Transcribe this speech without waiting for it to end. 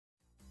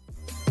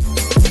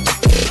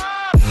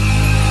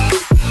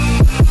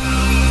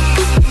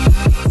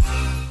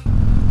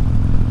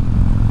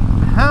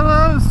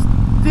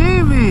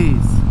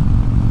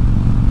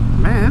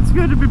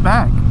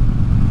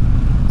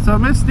So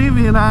Miss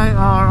Stevie and I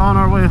are on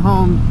our way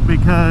home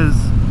because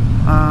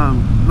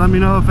let me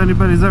know if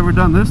anybody's ever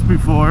done this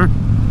before.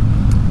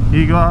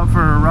 You go out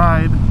for a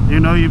ride,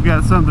 you know you've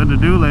got something to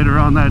do later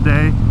on that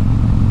day,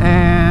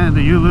 and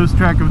you lose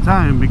track of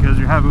time because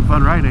you're having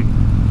fun riding.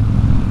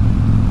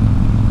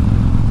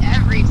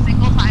 Every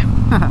single time.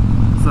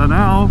 So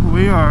now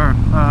we are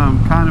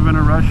kind of in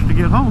a rush to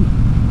get home,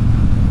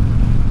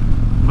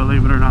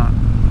 believe it or not.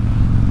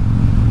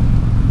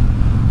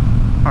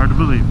 Hard to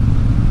believe.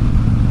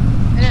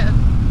 It is.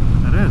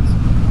 It is.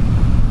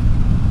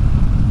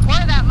 Or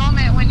that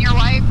moment when your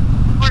wife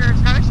orders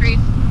groceries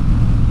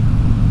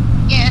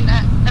in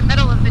the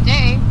middle of the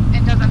day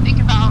and doesn't think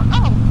about,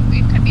 oh,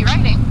 we could be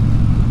riding.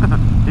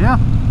 Yeah,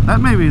 that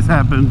maybe has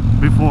happened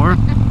before.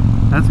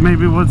 That's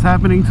maybe what's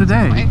happening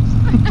today.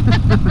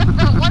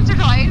 Once or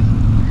twice.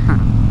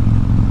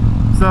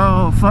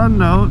 So, fun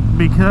note,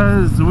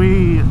 because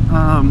we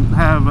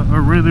have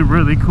a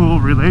really cool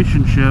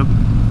relationship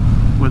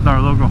with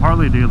our local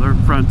Harley dealer,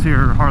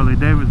 Frontier Harley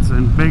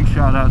Davidson. Big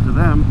shout out to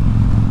them.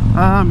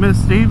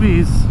 Miss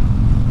Stevy's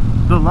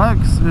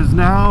Deluxe is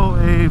now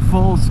a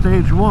full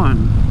stage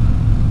 1.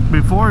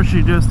 Before,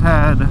 she just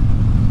had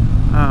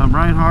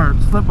Reinhardt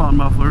slip-on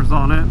mufflers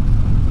on it,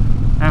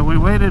 and we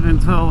waited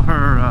until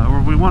her, or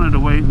we wanted to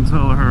wait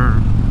until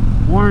her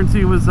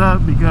warranty was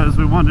up because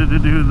we wanted to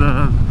do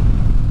the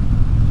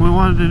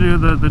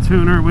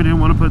tuner. We didn't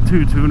want to put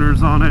 2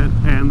 tuners on it,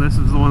 and this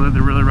is the one that they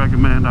really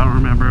recommend. I don't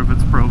remember if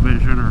it's Pro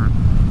Vision or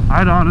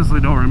I honestly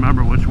don't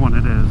remember which one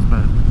it is,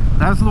 but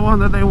that's the one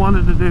that they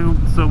wanted to do,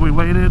 so we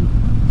waited.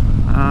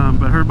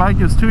 But her bike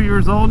is 2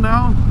 years old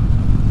now,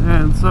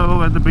 and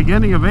so at the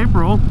beginning of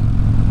April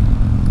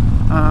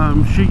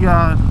she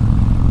got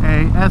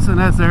a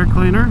S&S air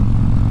cleaner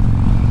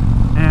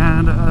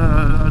and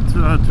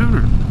a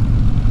tuner.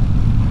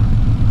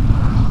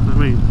 Let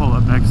me pull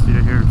up next to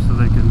you here so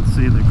they can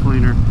see the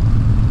cleaner,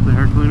 the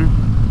air cleaner.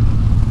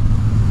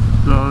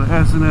 So the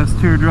S&S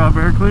teardrop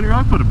air cleaner.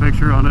 I'll put a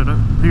picture on it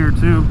here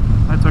too.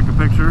 I took a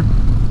picture.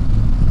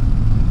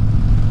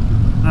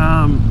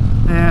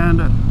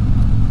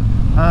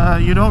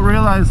 You don't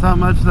realize how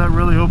much that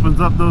really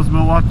opens up those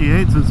Milwaukee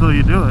 8s until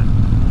you do it.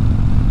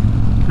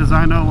 Because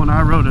I know when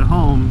I rode it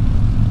home,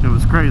 it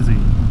was crazy.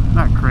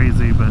 Not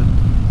crazy, but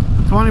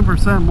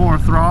 20% more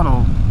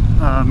throttle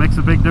makes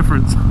a big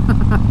difference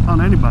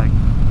on any bike.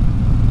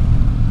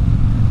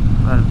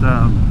 But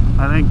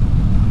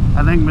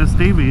I think Miss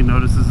Stevie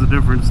notices the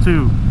difference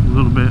too, a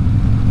little bit.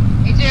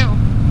 I do.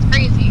 It's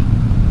crazy.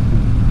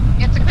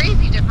 It's a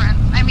crazy difference.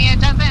 I mean,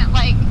 it doesn't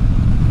like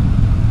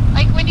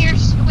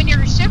when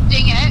you're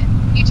shifting it,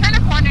 you turn a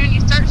corner and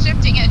you start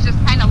shifting it, just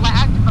kind of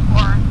lagged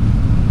before.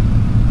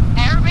 And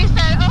everybody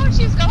said, "Oh,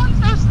 she's going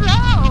so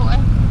slow,"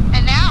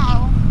 and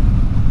now,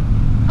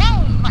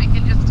 boom! I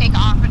can just take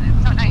off, and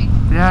it's so nice.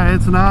 Yeah,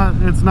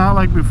 it's not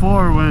like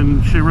before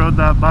when she rode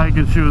that bike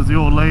and she was the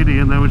old lady,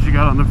 and then when she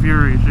got on the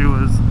Fury, she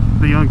was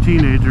the young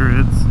teenager.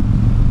 It's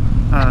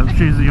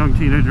she's a young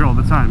teenager all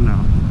the time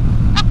now.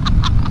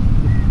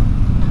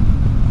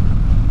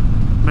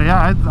 But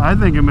yeah, I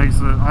think it makes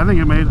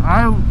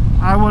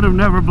I would have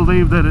never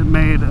believed that it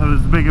made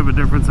as big of a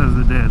difference as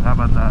it did. How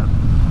about that?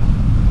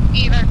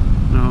 Either.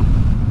 No.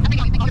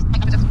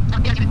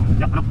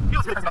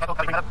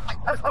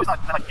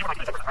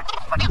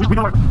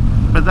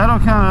 But that'll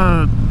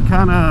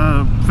kind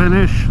of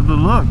finish the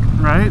look,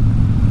 right?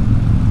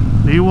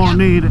 You won't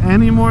need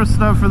any more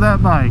stuff for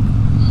that bike.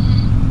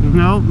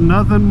 Nope,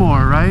 nothing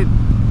more, right?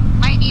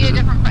 Might need a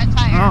different front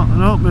tire. Oh,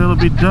 nope, it'll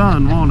be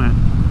done, won't it?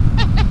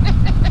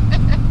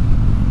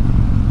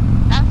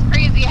 That's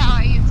crazy how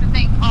I used to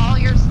think all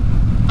your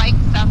bike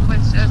stuff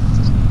was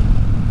just,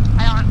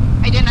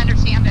 I didn't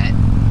understand it.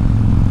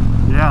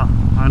 Yeah,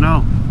 I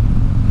know.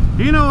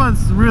 You know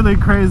what's really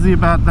crazy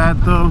about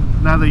that though,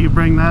 now that you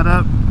bring that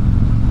up?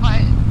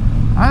 What?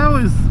 I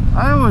always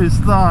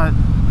thought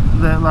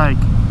that like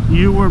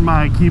you were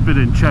my keep it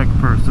in check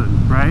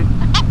person, right?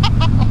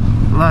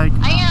 Like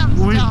I am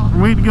still.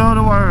 We'd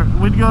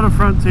go to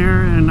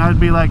Frontier and I'd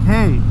be like,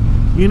 hey,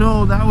 you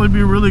know, that would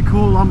be really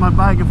cool on my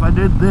bike if I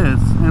did this.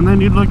 And then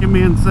you'd look at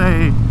me and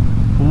say,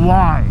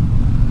 why?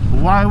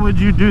 Why would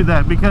you do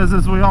that? Because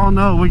as we all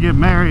know, we get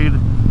married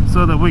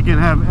so that we can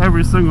have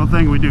every single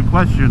thing we do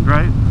questioned,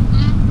 right?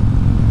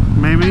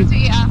 Mm-hmm. Maybe? That's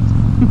what you asked.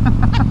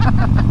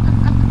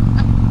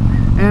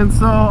 And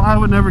so I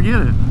would never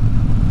get it.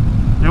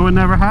 It would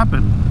never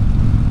happen.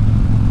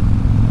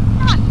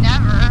 Not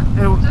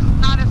never. Just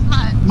not as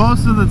much.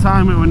 Most of the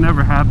time it would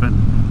never happen.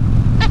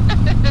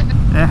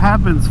 It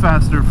happens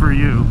faster for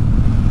you.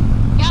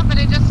 Yeah, but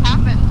it just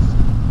happens.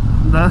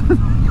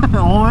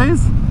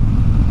 Always?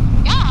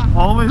 Yeah.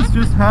 Always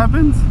just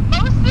happens?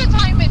 Most of the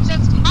time it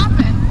just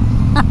happens.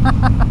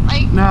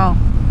 Like, now,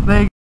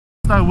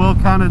 I will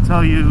kind of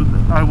tell you,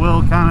 I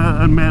will kind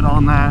of admit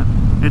on that,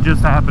 it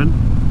just happened.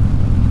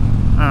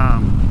 I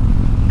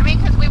mean,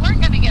 because we weren't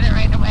going to get it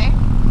right away.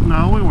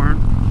 No, we weren't.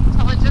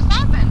 So it just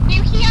happened.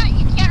 You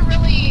can't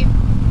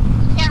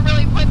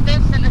really put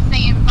this in the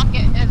same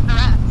bucket as the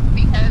rest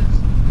because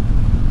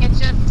it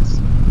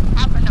just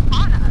happened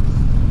upon us.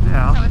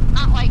 Yeah. So it's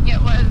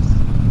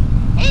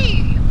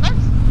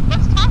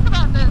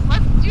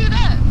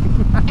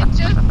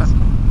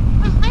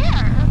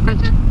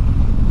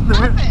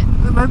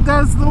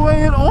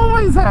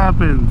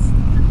happens.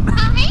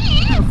 For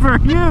me? For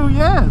you,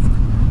 yes.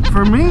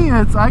 For me,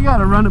 it's I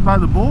gotta run it by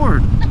the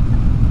board.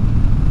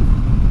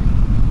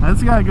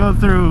 It's gotta go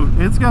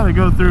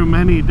through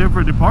many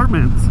different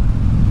departments.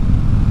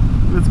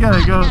 It's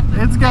gotta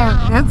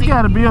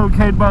be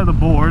okayed by the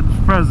board's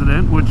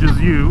president, which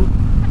is you,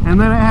 and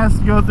then it has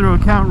to go through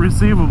account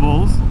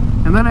receivables,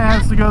 and then it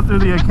has to go through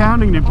the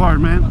accounting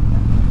department,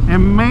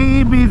 and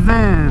maybe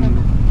then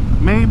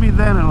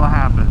it'll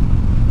happen.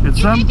 You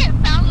make it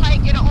sound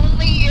like it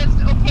only is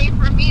okay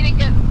for me to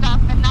get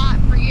stuff and not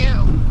for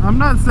you. I'm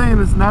not saying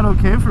it's not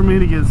okay for me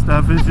to get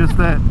stuff, it's just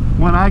that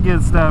when I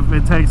get stuff,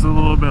 it takes a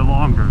little bit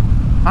longer.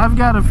 I've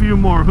got a few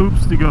more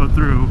hoops to go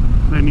through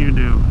than you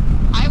do.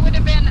 I would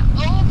have been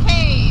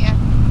okay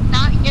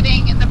not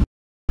getting the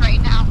right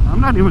now.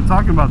 I'm not even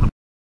talking about the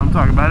I'm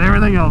talking about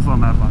everything else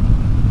on that bike.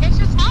 It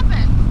just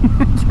happened.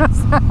 It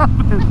just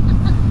happened.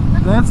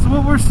 That's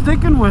what we're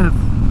sticking with.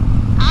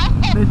 I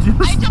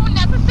don't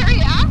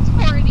necessarily ask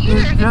for it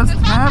either. It just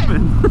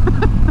happened.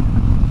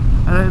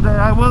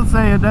 I will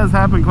say it does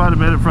happen quite a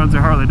bit at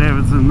Frontier Harley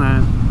Davidson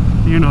that,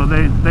 you know,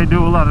 they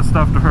do a lot of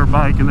stuff to her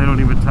bike and they don't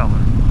even tell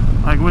her.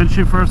 Like when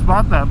she first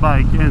bought that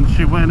bike and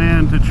she went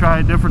in to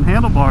try different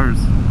handlebars,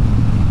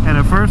 and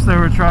at first they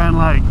were trying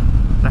like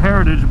the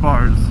Heritage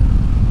bars,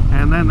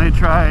 and then they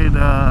tried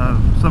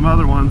some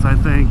other ones, I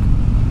think.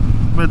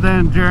 But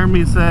then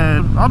Jeremy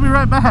said, "I'll be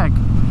right back."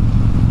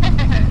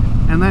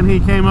 And then he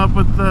came up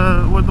with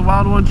the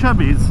Wild One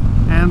Chubbies,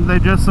 and they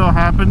just so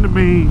happened to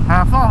be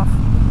half off.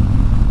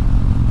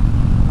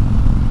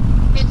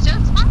 It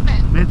just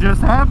happened. It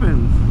just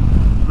happens.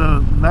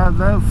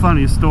 That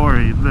funny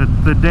story.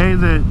 The day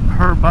that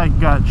her bike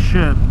got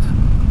shipped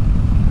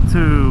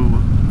to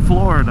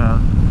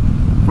Florida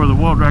for the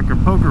world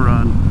record poker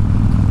run,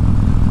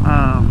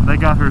 they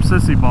got her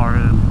sissy bar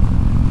in,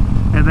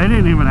 and they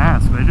didn't even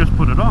ask. They just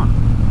put it on.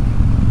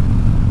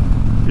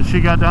 And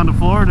she got down to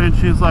Florida and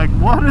she's like,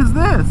 "What is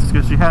this?"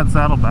 Because she had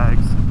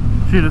saddlebags.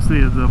 She just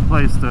needed a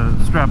place to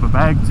strap a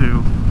bag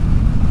to.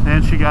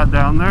 And she got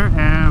down there,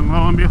 and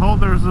lo and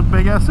behold, there's a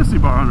big ass sissy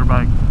bar on her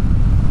bike.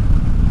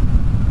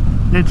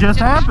 It just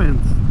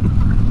happens.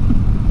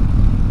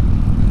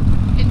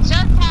 It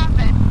just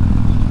happened.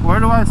 Where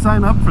do I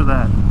sign up for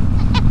that?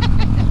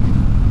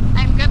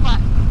 I'm good luck.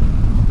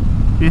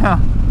 Yeah,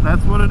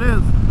 that's what it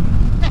is.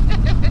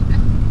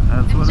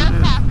 That's what it is. It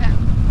just happened.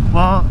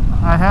 Well,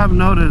 I have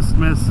noticed,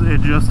 Miss,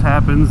 it just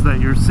happens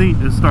that your seat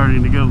is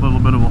starting to get a little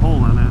bit of a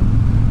hole in it.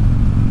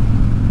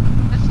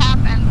 This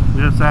happened.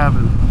 Just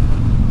happened.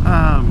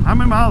 How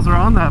many miles are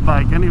on that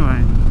bike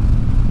anyway?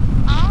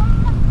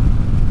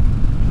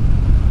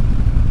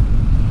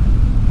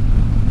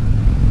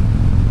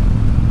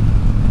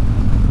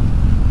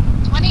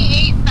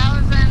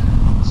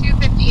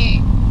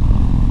 28,258.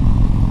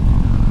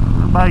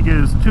 The bike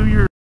is 2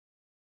 years.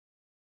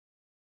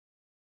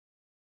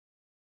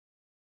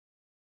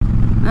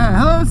 Yeah,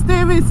 hello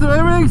Stevie, so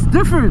everything's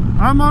different.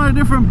 I'm on a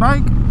different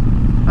bike,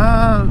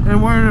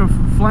 and wearing a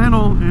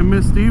flannel, and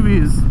Miss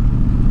Stevie's,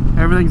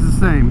 everything's the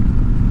same.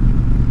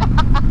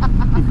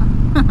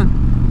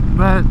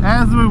 But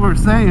as we were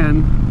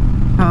saying,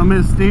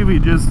 Miss Stevie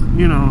just,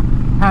 you know,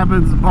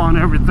 happens upon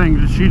everything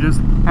that she just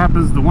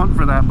happens to want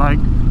for that bike.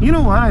 You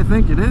know what I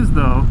think it is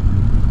though?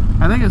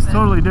 I think it's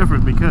totally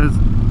different because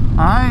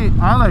I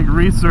like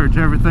research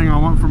everything I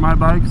want for my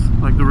bikes,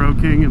 like the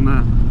Roadking and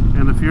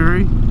the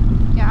Fury.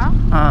 Yeah.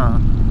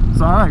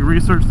 So I like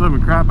research them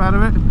and crap out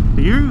of it.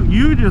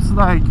 You just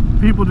like,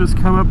 people just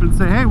come up and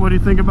say, "Hey, what do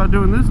you think about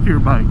doing this to your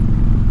bike?"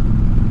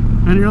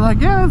 And you're like,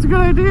 "Yeah, that's a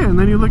good idea." And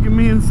then you look at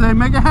me and say,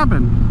 "Make it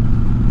happen."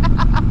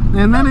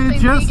 And then it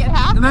just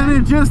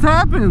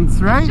happens,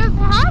 right? It just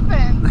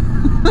happened.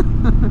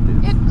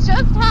 It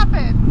just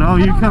happened. No,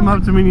 you come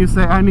up to me and you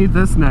say, "I need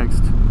this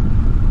next."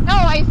 No,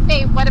 I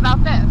say, "What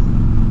about this?"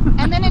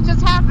 And then it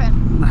just happened.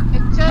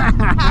 It just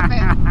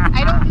happened.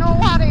 I don't know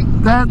how to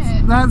explain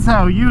it. That's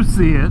how you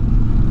see it.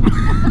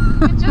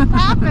 It just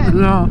happened.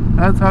 No,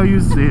 that's how you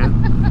see it.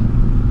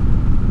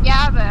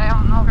 Yeah, but I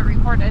don't know if it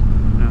recorded.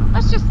 Yeah.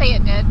 Let's just say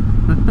it did.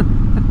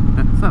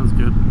 Sounds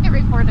good. It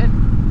recorded.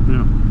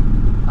 Yeah.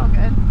 Oh,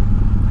 good.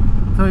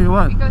 I'll tell you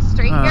what. We go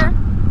straight here?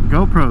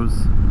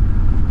 GoPros.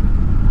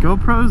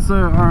 GoPros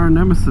are our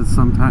nemesis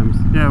sometimes.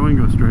 Yeah, we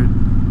can go straight.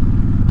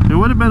 It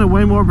would have been a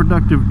way more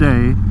productive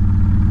day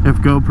if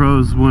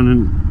GoPros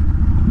wouldn't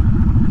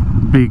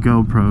be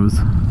GoPros.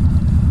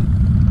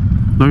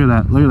 Look at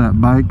that. Look at that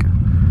bike.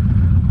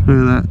 Look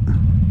at that.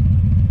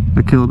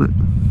 I killed it.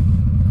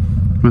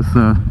 With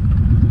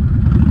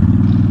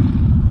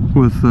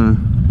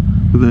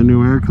that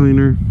new air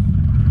cleaner.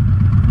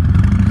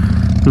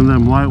 And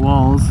them white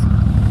walls.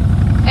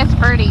 It's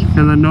pretty.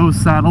 And the no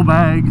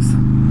saddlebags.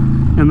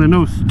 And the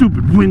no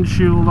stupid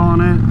windshield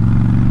on it.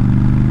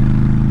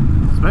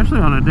 Especially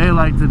on a day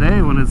like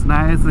today when it's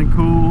nice and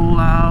cool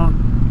out.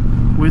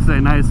 We say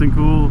nice and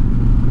cool.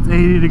 It's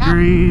 80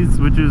 degrees,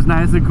 which is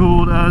nice and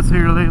cool to us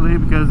here lately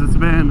because it's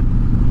been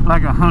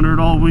like 100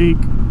 all week.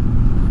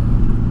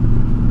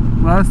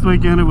 Last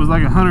weekend it was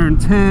like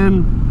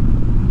 110.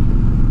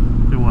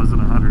 It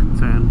wasn't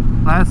 110.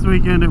 Last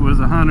weekend it was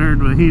 100,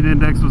 the heat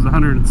index was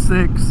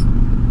 106,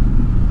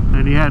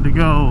 and you had to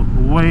go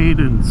wade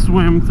and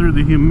swim through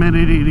the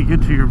humidity to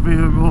get to your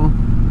vehicle.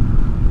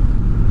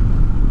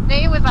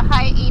 Today was a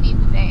high 80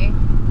 today,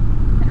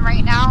 and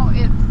right now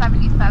it's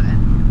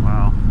 77.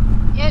 Wow.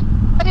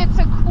 But it's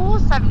a cool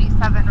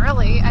 77,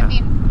 really. Yeah. I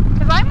mean,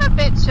 because I'm a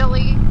bit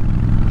chilly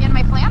in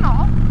my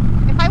flannel.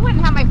 If I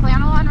wouldn't have my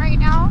flannel on right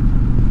now,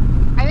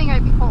 I think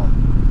I'd be cold.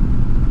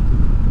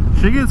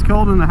 She gets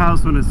cold in the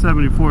house when it's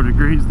 74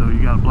 degrees, though. You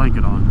got a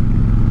blanket on.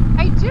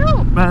 I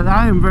do. But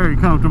I am very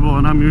comfortable,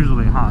 and I'm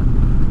usually hot.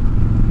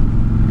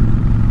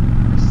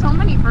 There's so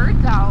many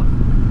birds out.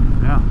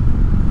 Yeah.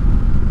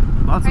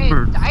 Lots of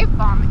birds. Dive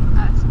bombing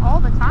us all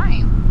the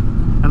time.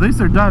 At least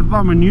they're dive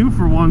bombing you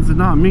for once and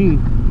not me.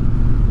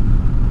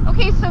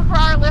 Okay, so for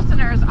our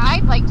listeners,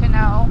 I'd like to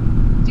know,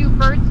 do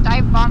birds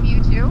dive bomb you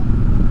too?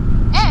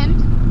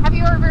 And have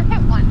you ever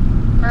hit one?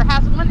 Or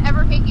has one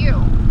ever hit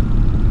you?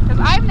 Because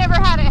I've never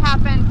had it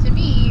happen to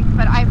me,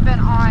 but I've been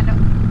on a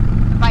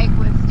bike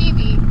with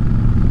Stevie,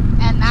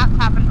 and that's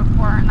happened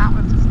before, and that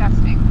was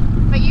disgusting.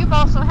 But you've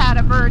also had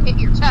a bird hit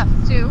your chest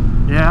too.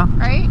 Yeah.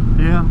 Right?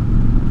 Yeah.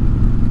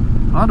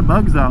 A lot of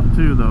bugs out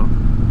too, though.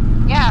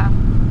 Yeah.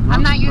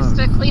 I'm not used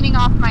to cleaning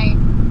off my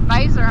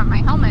visor on my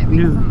helmet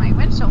because of my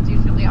windshield's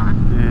usually on.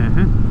 Yeah.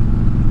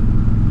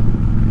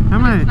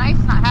 It's nice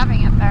not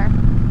having it there.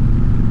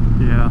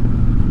 Yeah.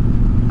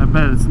 I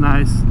bet it's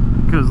nice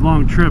because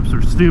long trips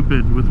are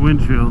stupid with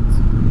windshields.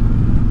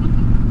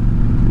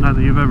 Not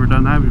that you've ever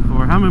done that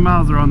before. How many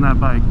miles are on that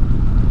bike?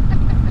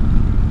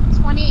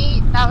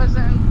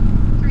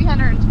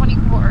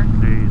 28,324.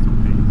 Jeez.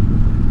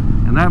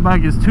 And that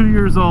bike is 2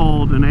 years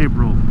old in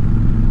April.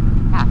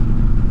 Yeah.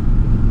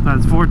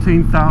 That's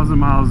 14,000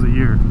 miles a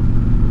year.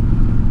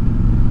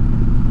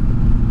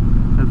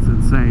 That's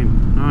insane.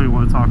 I don't even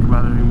want to talk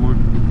about it anymore.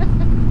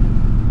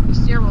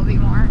 This year will be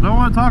more. Don't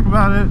want to talk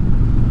about it.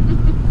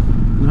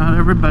 Not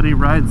everybody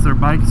rides their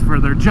bikes for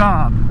their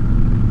job.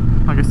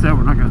 Like I said,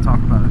 we're not going to talk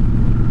about it.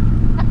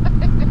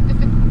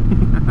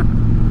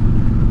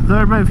 So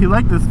everybody, if you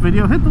like this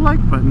video, hit the like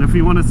button. If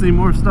you want to see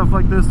more stuff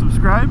like this,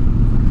 subscribe.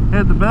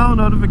 Hit the bell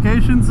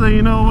notification so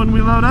you know when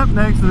we load up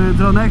next. And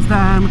until next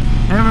time,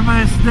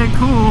 everybody stay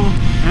cool,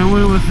 and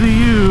we will see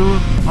you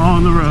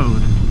on the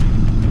road.